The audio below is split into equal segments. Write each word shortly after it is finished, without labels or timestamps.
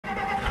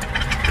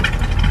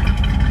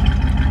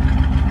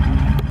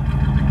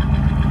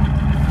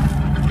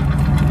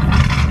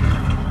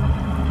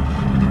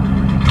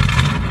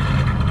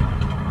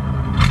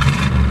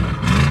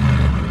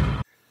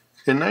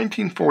In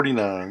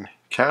 1949,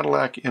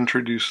 Cadillac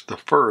introduced the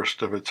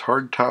first of its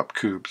hardtop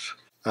coupes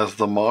as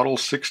the Model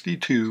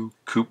 62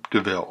 Coupe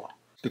Deville.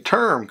 The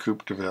term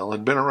Coupe Deville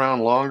had been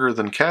around longer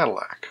than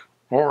Cadillac,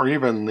 or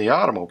even the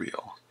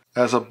automobile,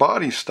 as a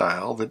body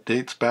style that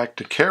dates back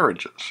to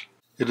carriages.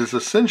 It is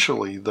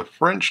essentially the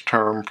French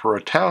term for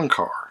a town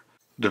car,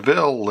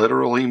 Deville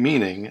literally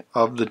meaning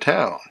of the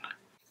town,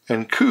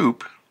 and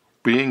coupe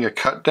being a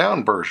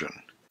cut-down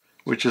version,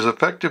 which is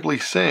effectively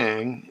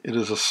saying it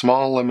is a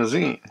small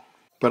limousine.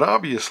 But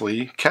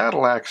obviously,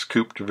 Cadillac's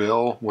Coupe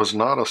Deville was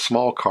not a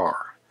small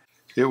car.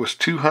 It was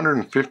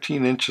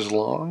 215 inches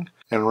long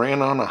and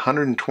ran on a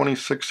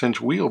 126-inch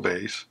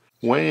wheelbase,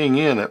 weighing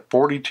in at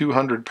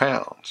 4,200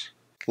 pounds.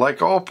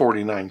 Like all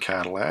 49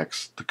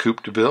 Cadillacs, the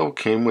Coupe Deville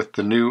came with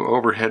the new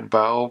overhead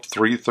valve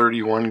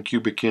 331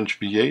 cubic inch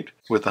V8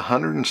 with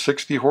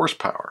 160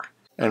 horsepower,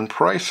 and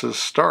prices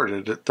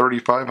started at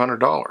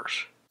 $3,500.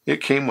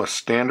 It came with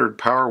standard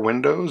power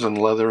windows and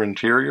leather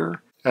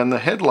interior, and the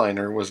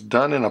headliner was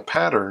done in a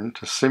pattern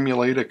to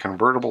simulate a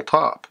convertible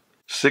top.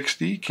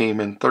 60 came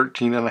in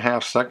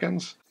 13.5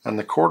 seconds, and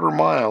the quarter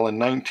mile in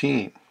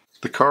 19.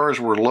 The cars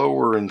were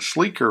lower and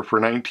sleeker for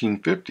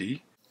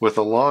 1950, with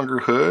a longer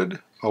hood,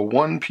 a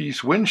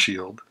one-piece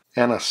windshield,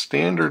 and a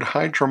standard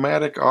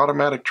Hydromatic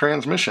automatic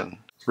transmission,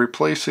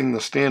 replacing the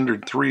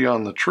standard 3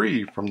 on the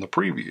tree from the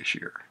previous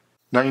year.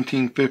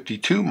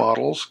 1952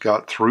 models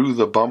got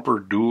through-the-bumper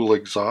dual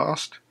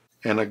exhaust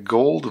and a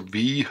gold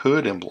V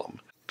hood emblem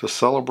to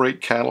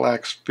celebrate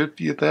Cadillac's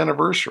 50th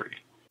anniversary,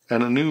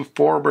 and a new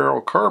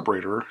 4-barrel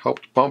carburetor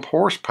helped bump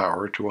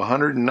horsepower to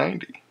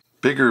 190.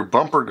 Bigger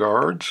bumper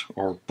guards,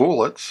 or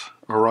bullets,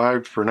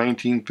 arrived for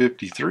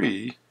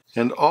 1953,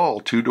 and all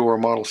two-door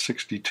Model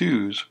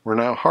 62s were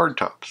now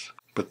hardtops,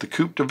 but the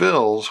Coupe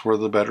Devilles were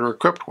the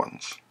better-equipped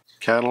ones.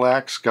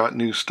 Cadillacs got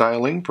new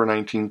styling for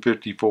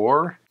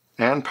 1954,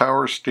 and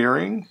power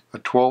steering, a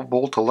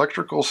 12-volt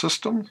electrical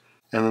system,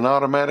 and an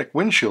automatic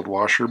windshield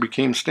washer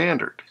became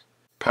standard.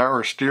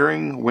 Power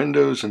steering,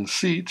 windows, and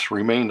seats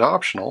remained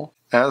optional,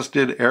 as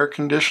did air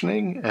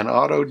conditioning and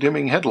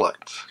auto-dimming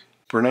headlights.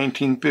 For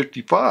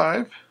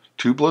 1955,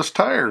 tubeless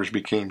tires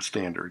became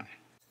standard.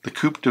 The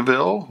Coupe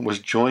Deville was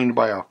joined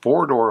by a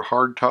 4-door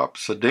hardtop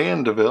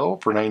sedan Deville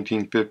for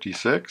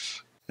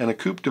 1956, and a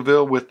Coupe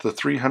Deville with the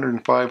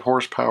 305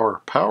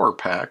 horsepower power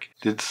pack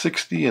did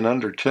 60 in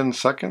under 10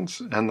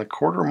 seconds and the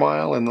quarter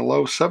mile in the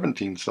low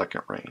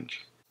 17-second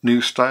range.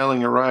 New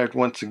styling arrived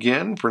once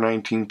again for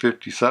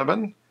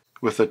 1957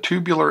 with a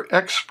tubular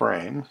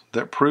X-frame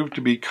that proved to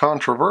be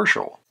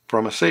controversial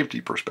from a safety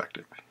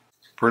perspective.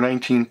 For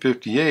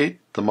 1958,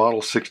 the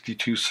Model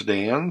 62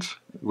 sedans,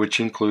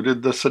 which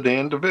included the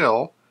sedan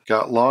Deville,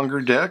 got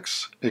longer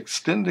decks,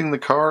 extending the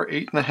car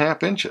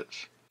 8.5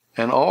 inches.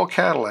 And all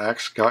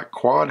Cadillacs got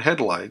quad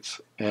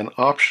headlights and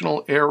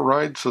optional air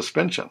ride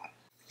suspension.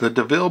 The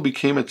Deville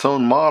became its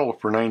own model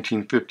for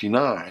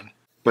 1959,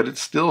 but it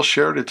still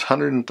shared its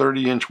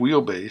 130-inch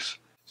wheelbase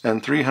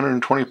and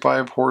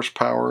 325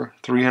 horsepower,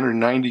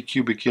 390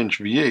 cubic inch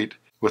V8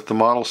 with the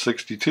Model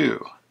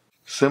 62,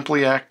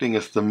 simply acting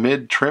as the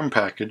mid-trim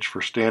package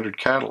for standard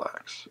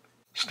Cadillacs.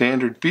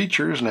 Standard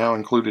features now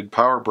included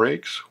power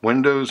brakes,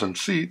 windows, and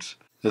seats,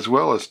 as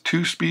well as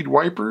 2-speed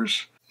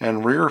wipers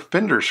and rear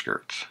fender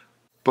skirts.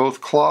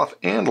 Both cloth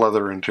and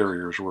leather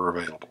interiors were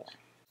available.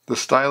 The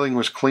styling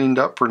was cleaned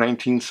up for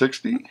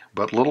 1960,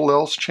 but little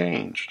else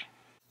changed.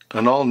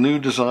 An all-new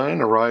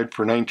design arrived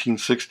for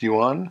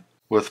 1961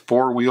 with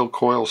 4-wheel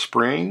coil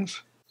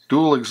springs.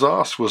 Dual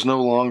exhaust was no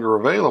longer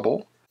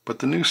available, but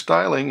the new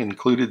styling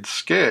included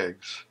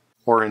skegs,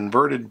 or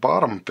inverted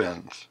bottom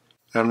fins,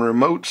 and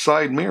remote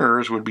side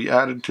mirrors would be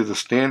added to the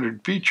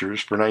standard features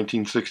for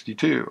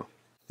 1962.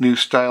 New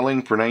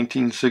styling for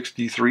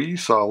 1963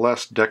 saw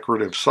less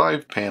decorative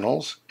side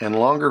panels and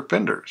longer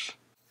fenders.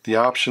 The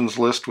options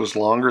list was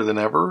longer than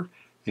ever,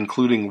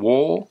 including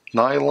wool,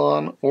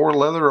 nylon, or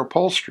leather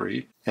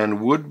upholstery and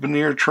wood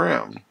veneer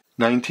trim.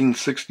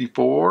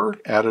 1964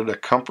 added a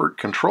comfort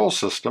control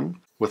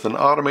system with an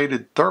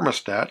automated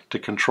thermostat to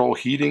control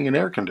heating and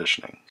air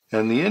conditioning,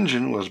 and the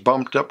engine was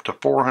bumped up to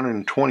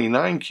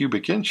 429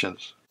 cubic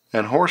inches,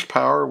 and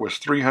horsepower was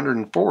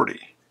 340.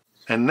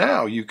 And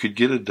now you could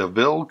get a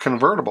Deville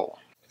convertible.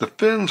 The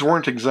fins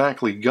weren't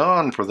exactly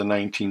gone for the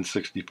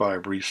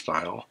 1965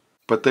 restyle,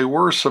 but they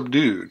were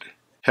subdued.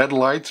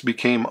 Headlights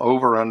became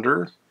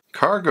over-under,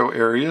 cargo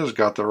areas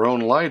got their own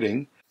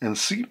lighting, and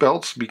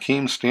seatbelts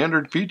became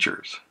standard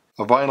features.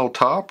 A vinyl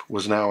top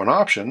was now an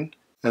option,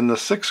 and the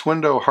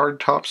 6-window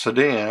hardtop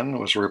sedan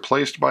was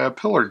replaced by a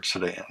pillared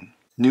sedan.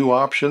 New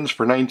options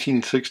for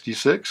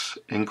 1966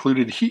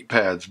 included heat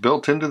pads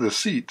built into the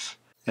seats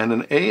and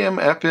an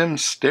AM/FM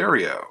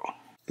stereo.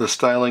 The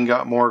styling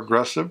got more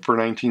aggressive for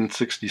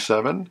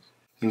 1967,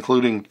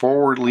 including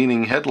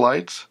forward-leaning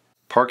headlights,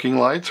 parking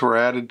lights were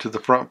added to the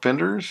front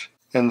fenders,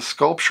 and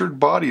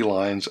sculptured body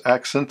lines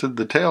accented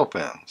the tail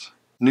fins.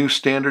 New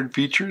standard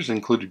features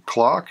included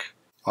clock,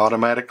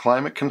 automatic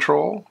climate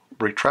control,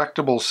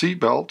 retractable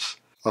seatbelts,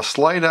 a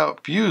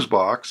slide-out fuse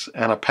box,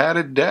 and a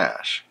padded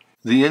dash.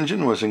 The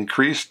engine was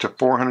increased to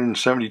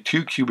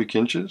 472 cubic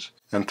inches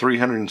and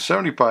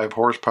 375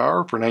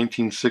 horsepower for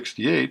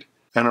 1968,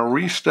 and a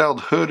restyled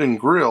hood and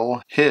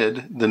grille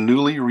hid the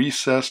newly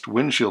recessed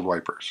windshield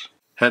wipers.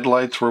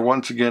 Headlights were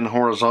once again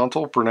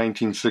horizontal for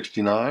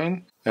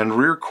 1969, and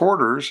rear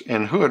quarters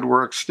and hood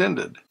were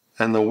extended,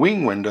 and the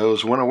wing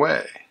windows went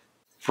away.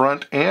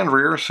 Front and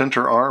rear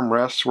center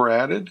armrests were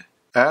added,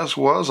 as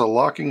was a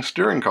locking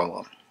steering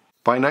column.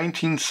 By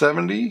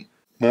 1970,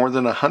 more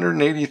than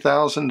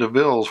 180,000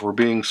 Devilles were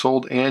being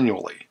sold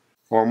annually,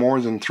 or more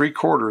than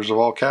 3/4 of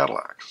all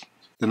Cadillacs.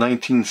 The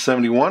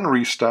 1971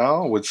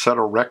 restyle would set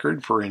a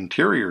record for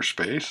interior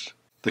space.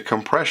 The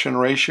compression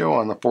ratio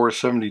on the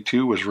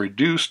 472 was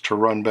reduced to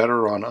run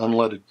better on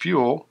unleaded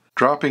fuel,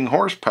 dropping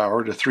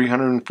horsepower to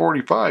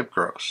 345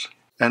 gross.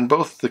 And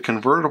both the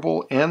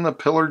convertible and the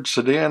pillared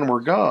sedan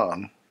were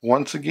gone,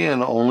 once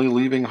again only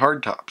leaving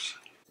hardtops.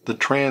 The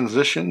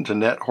transition to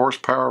net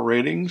horsepower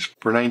ratings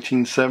for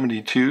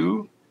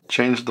 1972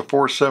 changed the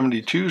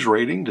 472's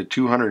rating to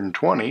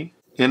 220.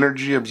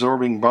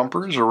 Energy-absorbing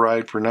bumpers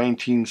arrived for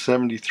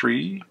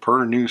 1973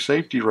 per new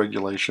safety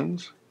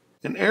regulations,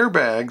 and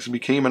airbags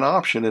became an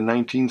option in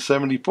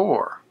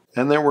 1974.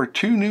 And there were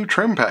 2 new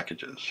trim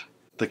packages: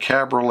 the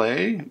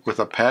Cabriolet with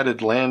a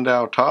padded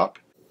Landau top,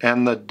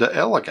 and the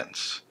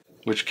D'Elegance,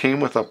 which came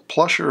with a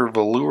plusher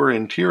velour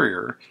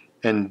interior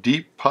and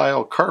deep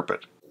pile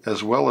carpet,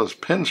 as well as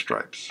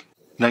pinstripes.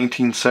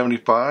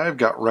 1975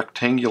 got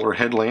rectangular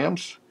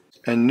headlamps,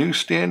 and new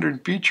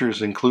standard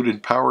features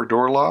included power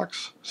door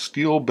locks,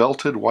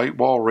 steel-belted white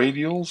wall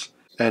radials,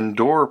 and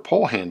door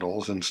pull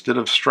handles instead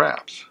of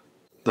straps.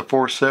 The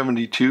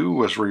 472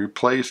 was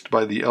replaced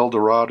by the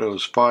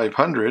Eldorado's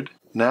 500,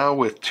 now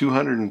with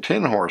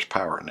 210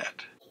 horsepower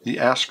net. The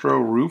Astro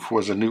roof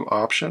was a new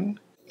option,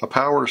 a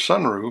power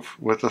sunroof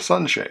with a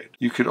sunshade.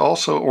 You could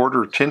also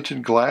order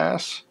tinted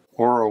glass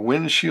or a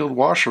windshield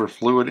washer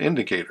fluid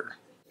indicator.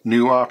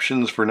 New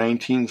options for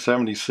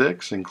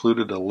 1976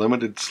 included a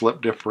limited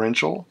slip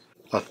differential,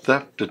 a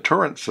theft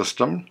deterrent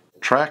system,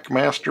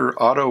 Trackmaster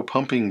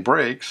auto-pumping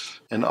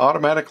brakes, and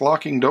automatic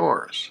locking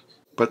doors.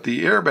 But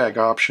the airbag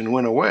option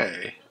went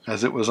away,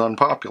 as it was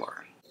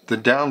unpopular. The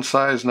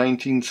downsized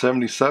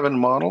 1977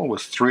 model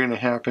was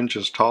 3.5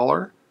 inches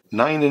taller,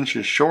 9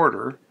 inches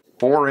shorter,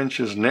 4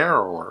 inches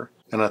narrower,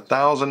 and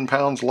 1,000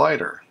 pounds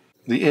lighter.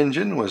 The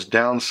engine was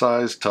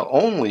downsized to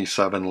only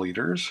 7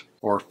 liters,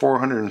 or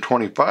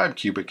 425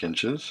 cubic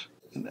inches,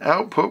 and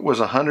output was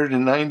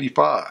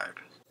 195,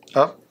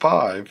 up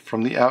 5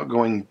 from the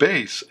outgoing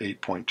base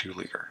 8.2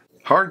 liter.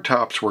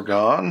 Hardtops were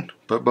gone,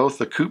 but both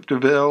the Coupe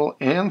Deville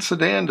and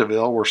Sedan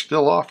Deville were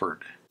still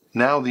offered.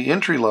 Now the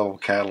entry-level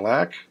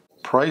Cadillac,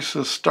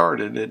 prices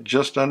started at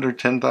just under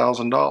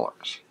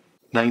 $10,000.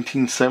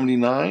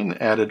 1979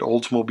 added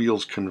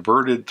Oldsmobile's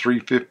converted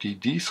 350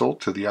 diesel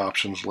to the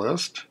options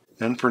list,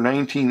 and for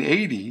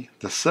 1980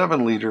 the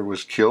 7-liter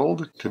was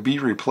killed to be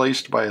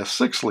replaced by a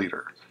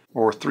 6-liter,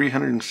 or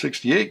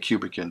 368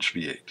 cubic inch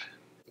V8.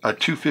 A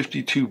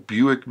 252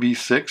 Buick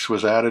V6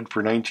 was added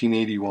for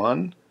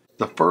 1981,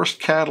 the first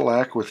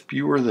Cadillac with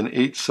fewer than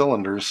 8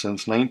 cylinders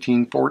since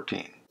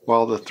 1914,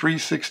 while the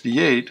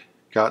 368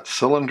 got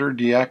cylinder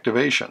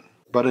deactivation.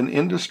 But an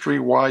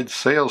industry-wide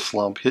sales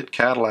slump hit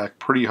Cadillac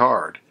pretty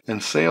hard,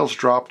 and sales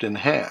dropped in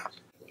half,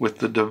 with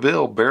the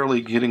DeVille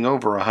barely getting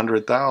over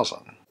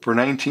 100,000. For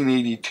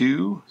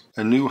 1982,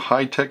 a new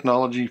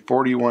high-technology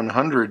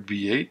 4100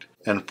 V8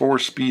 and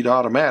 4-speed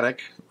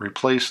automatic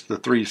replaced the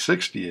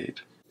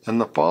 368, and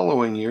the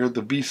following year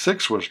the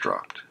V6 was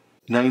dropped.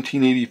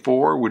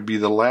 1984 would be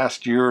the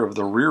last year of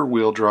the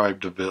rear-wheel drive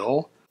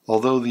DeVille,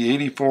 although the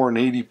 84 and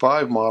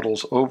 85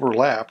 models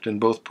overlapped in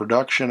both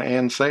production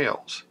and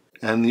sales,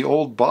 and the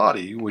old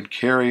body would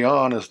carry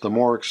on as the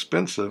more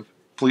expensive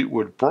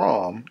Fleetwood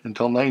Brougham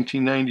until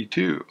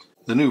 1992.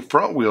 The new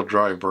front-wheel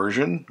drive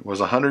version was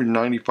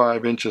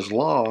 195 inches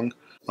long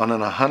on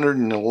an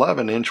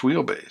 111-inch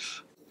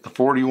wheelbase. The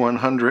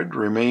 4100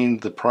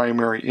 remained the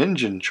primary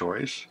engine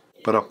choice,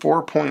 but a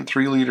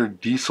 4.3-liter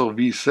diesel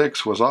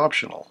V6 was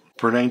optional.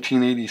 For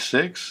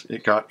 1986,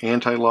 it got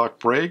anti-lock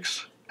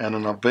brakes and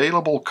an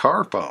available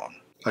car phone.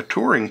 A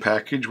touring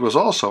package was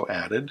also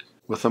added,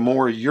 with a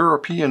more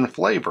European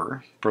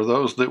flavor for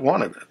those that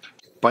wanted it.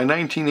 By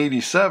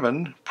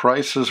 1987,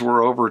 prices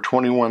were over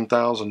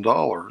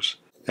 $21,000,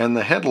 and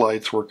the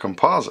headlights were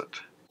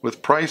composite,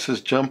 with prices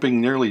jumping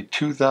nearly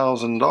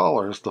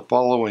 $2,000 the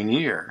following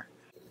year,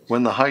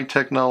 when the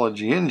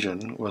high-technology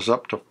engine was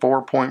up to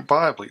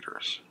 4.5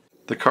 liters.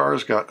 The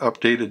cars got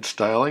updated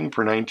styling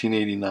for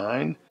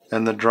 1989,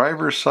 and the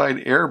driver's side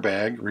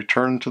airbag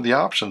returned to the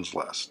options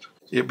list.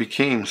 It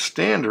became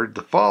standard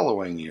the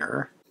following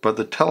year, but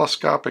the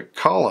telescopic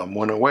column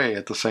went away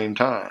at the same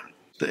time.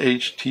 The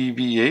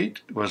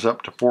HTV8 was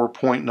up to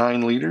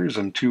 4.9 liters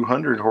and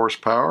 200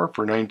 horsepower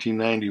for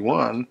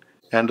 1991,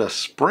 and a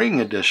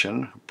spring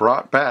edition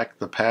brought back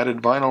the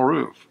padded vinyl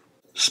roof.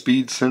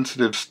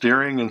 Speed-sensitive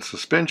steering and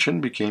suspension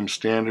became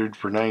standard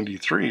for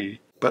 93,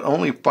 but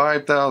only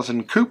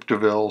 5,000 Coupe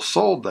Deville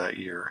sold that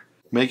year,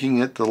 making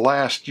it the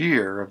last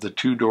year of the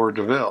two-door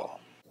DeVille.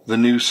 The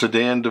new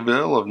sedan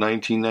DeVille of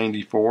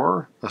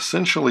 1994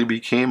 essentially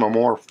became a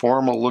more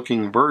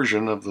formal-looking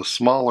version of the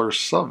smaller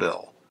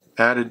Seville.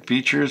 Added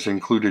features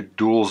included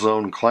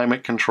dual-zone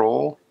climate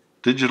control,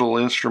 digital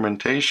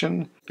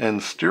instrumentation,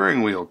 and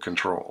steering wheel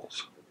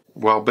controls.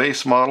 While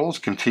base models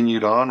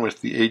continued on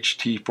with the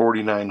HT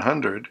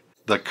 4900,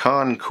 the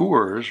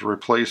Concours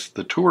replaced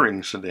the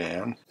touring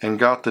sedan and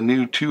got the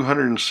new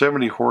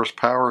 270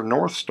 horsepower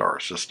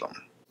Northstar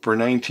system. For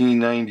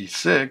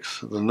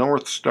 1996, the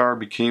Northstar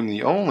became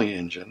the only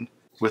engine,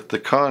 with the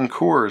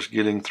Concours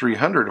getting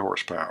 300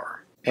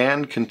 horsepower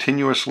and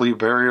continuously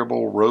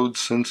variable road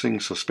sensing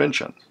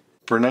suspension.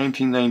 For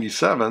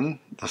 1997,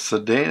 the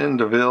sedan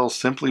DeVille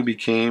simply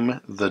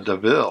became the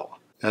DeVille,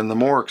 and the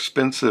more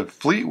expensive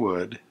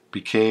Fleetwood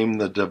became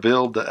the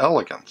DeVille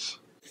d'Elegance.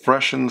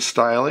 Freshened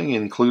styling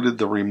included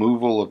the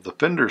removal of the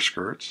fender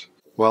skirts,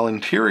 while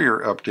interior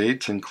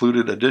updates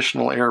included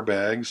additional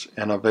airbags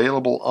and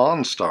available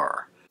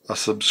OnStar, a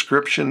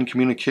subscription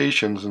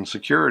communications and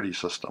security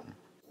system.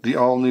 The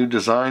all-new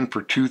design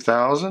for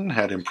 2000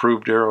 had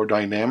improved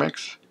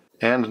aerodynamics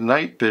and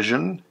night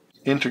vision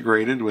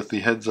integrated with the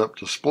heads-up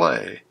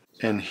display,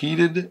 and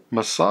heated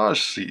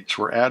massage seats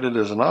were added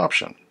as an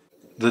option.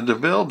 The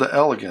DeVille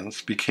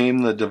d'Elegance became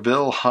the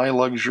DeVille High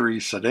Luxury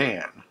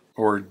Sedan,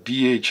 or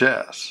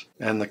DHS,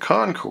 and the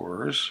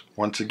Concours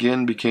once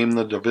again became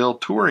the DeVille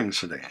Touring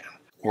Sedan,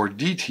 or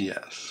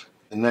DTS,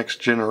 the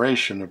next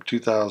generation of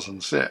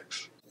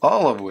 2006.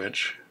 All of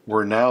which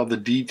were now the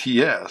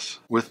DTS,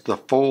 with the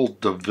full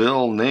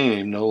DeVille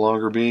name no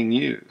longer being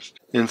used,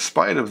 in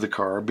spite of the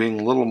car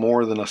being little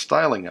more than a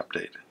styling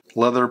update.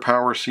 Leather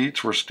power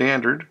seats were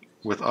standard,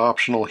 with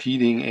optional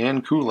heating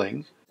and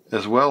cooling,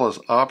 as well as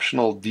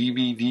optional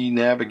DVD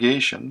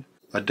navigation,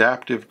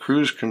 adaptive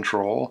cruise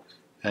control,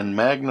 and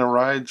Magna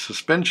Ride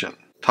suspension.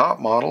 Top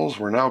models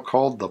were now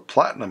called the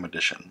Platinum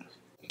Edition.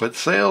 But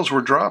sales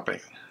were dropping,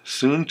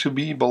 soon to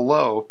be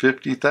below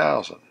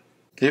 50,000.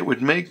 It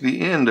would make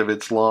the end of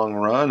its long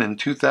run in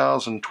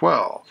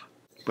 2012,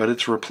 but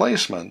its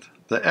replacement,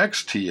 the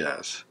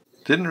XTS,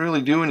 didn't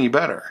really do any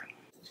better.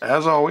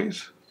 As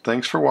always,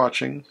 thanks for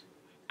watching.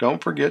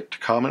 Don't forget to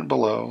comment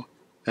below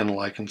and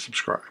like and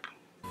subscribe.